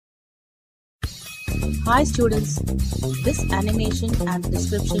Hi students, this animation and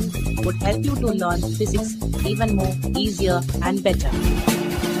description would help you to learn physics even more easier and better.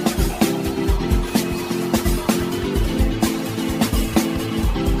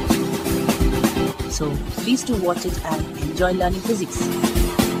 So please do watch it and enjoy learning physics.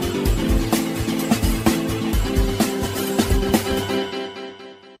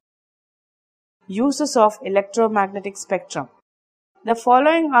 Uses of electromagnetic spectrum. The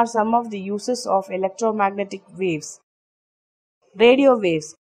following are some of the uses of electromagnetic waves. Radio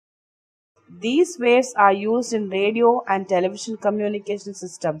waves. These waves are used in radio and television communication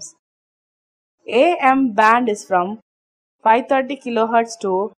systems. AM band is from 530 kHz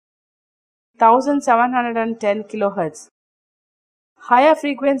to 1710 kHz. Higher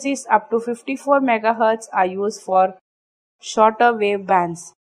frequencies up to 54 MHz are used for shorter wave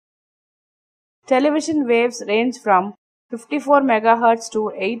bands. Television waves range from 54 MHz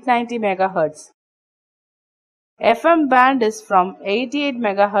to 890 MHz. FM band is from 88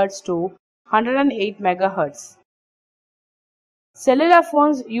 MHz to 108 MHz. Cellular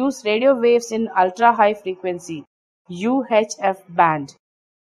phones use radio waves in ultra-high frequency UHF band.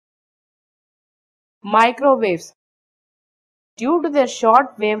 Microwaves. Due to their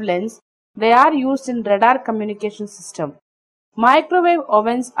short wavelengths, they are used in radar communication system. Microwave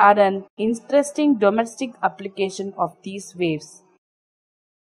ovens are an interesting domestic application of these waves.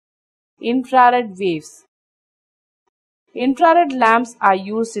 Infrared waves. Infrared lamps are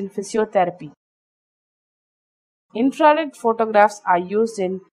used in physiotherapy. Infrared photographs are used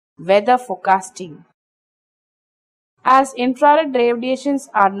in weather forecasting. As infrared radiations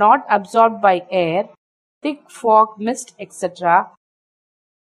are not absorbed by air, thick fog, mist, etc.,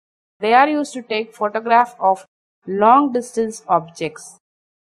 they are used to take photographs of long-distance objects.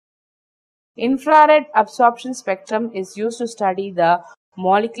 Infrared absorption spectrum is used to study the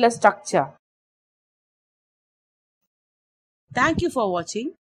molecular structure. Thank you for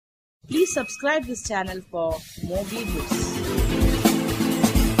watching. Please subscribe this channel for more videos.